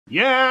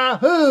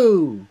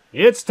Yahoo!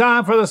 It's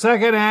time for the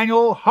second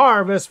annual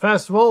Harvest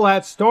Festival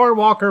at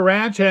Stormwalker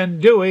Ranch in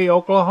Dewey,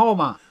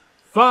 Oklahoma.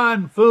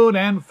 Fun, food,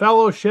 and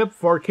fellowship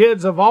for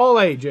kids of all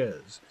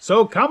ages.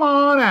 So come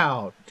on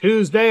out.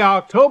 Tuesday,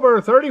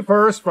 October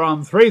 31st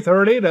from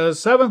 3:30 to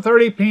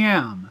 7:30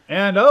 p.m.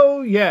 And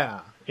oh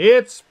yeah,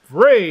 it's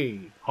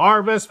free.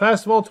 Harvest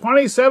Festival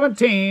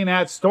 2017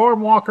 at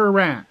Stormwalker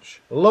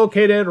Ranch,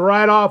 located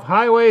right off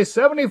Highway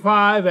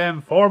 75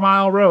 and 4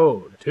 Mile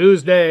Road.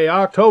 Tuesday,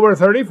 October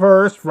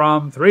 31st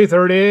from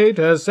 3:30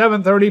 to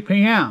 7:30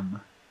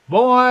 p.m.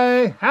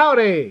 Boy,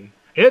 howdy!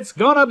 It's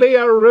gonna be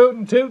a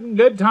rootin' tootin'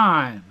 good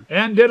time.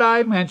 And did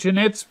I mention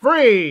it's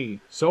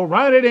free? So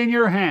write it in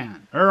your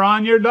hand, or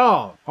on your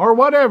dog, or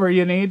whatever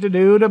you need to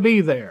do to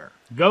be there.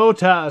 Go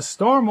to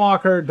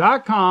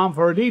stormwalker.com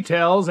for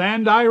details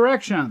and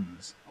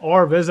directions,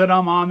 or visit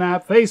them on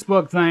that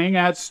Facebook thing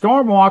at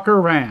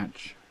Stormwalker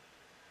Ranch.